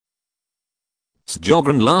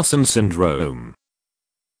Sjogren-Larsson syndrome.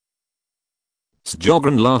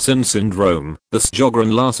 Sjogren-Larsson syndrome. The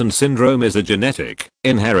Sjogren-Larsson syndrome is a genetic,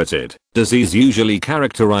 inherited, disease usually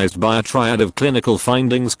characterized by a triad of clinical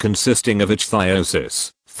findings consisting of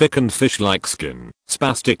ichthyosis, thickened fish-like skin,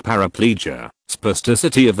 spastic paraplegia,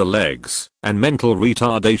 spasticity of the legs, and mental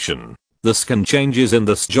retardation. The skin changes in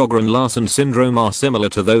the Sjogren-Larsson syndrome are similar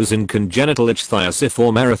to those in congenital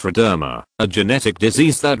ichthyosiform erythroderma, a genetic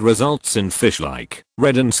disease that results in fish-like,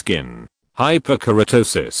 reddened skin.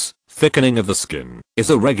 Hyperkeratosis, thickening of the skin,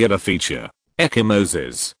 is a regular feature.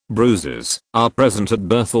 Ecchymoses, bruises, are present at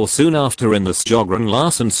birth or soon after in the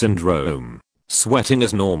Sjogren-Larsson syndrome. Sweating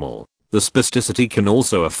is normal. The spasticity can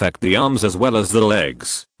also affect the arms as well as the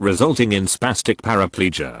legs, resulting in spastic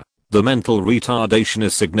paraplegia. The mental retardation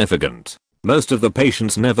is significant. Most of the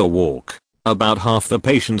patients never walk. About half the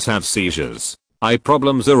patients have seizures. Eye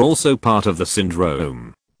problems are also part of the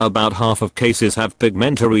syndrome. About half of cases have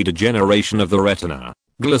pigmentary degeneration of the retina.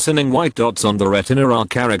 Glistening white dots on the retina are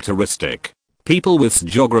characteristic. People with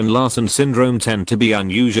Sjogren-Larsson syndrome tend to be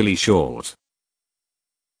unusually short.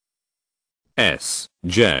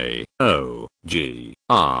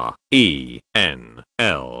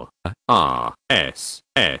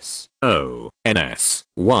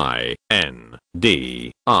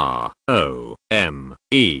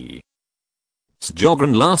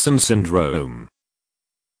 Sjogren-Larsson syndrome.